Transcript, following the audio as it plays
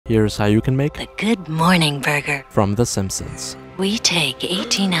Here's how you can make the Good Morning Burger. from The Simpsons. We take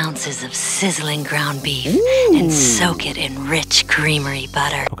 18 ounces of sizzling ground beef and soak it in rich, creamery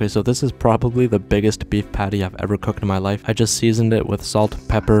butter. Okay, so this is probably the biggest beef patty I've ever cooked in my life. I just seasoned it with salt,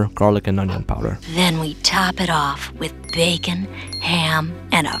 pepper, garlic, and onion powder. Then we top it off with bacon, ham,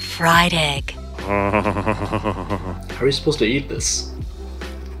 and a fried egg. How are you supposed to eat this?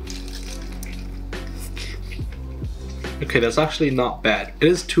 Okay, that's actually not bad. It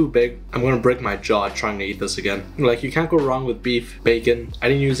is too big. I'm gonna break my jaw trying to eat this again. Like, you can't go wrong with beef, bacon. I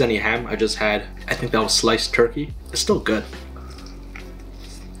didn't use any ham. I just had, I think that was sliced turkey. It's still good.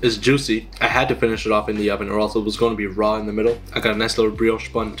 It's juicy. I had to finish it off in the oven or else it was going to be raw in the middle. I got a nice little brioche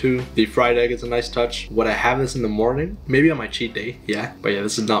bun too. The fried egg is a nice touch. Would I have this in the morning? Maybe on my cheat day, yeah. But yeah,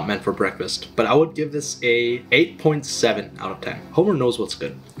 this is not meant for breakfast. But I would give this a 8.7 out of 10. Homer knows what's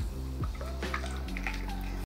good.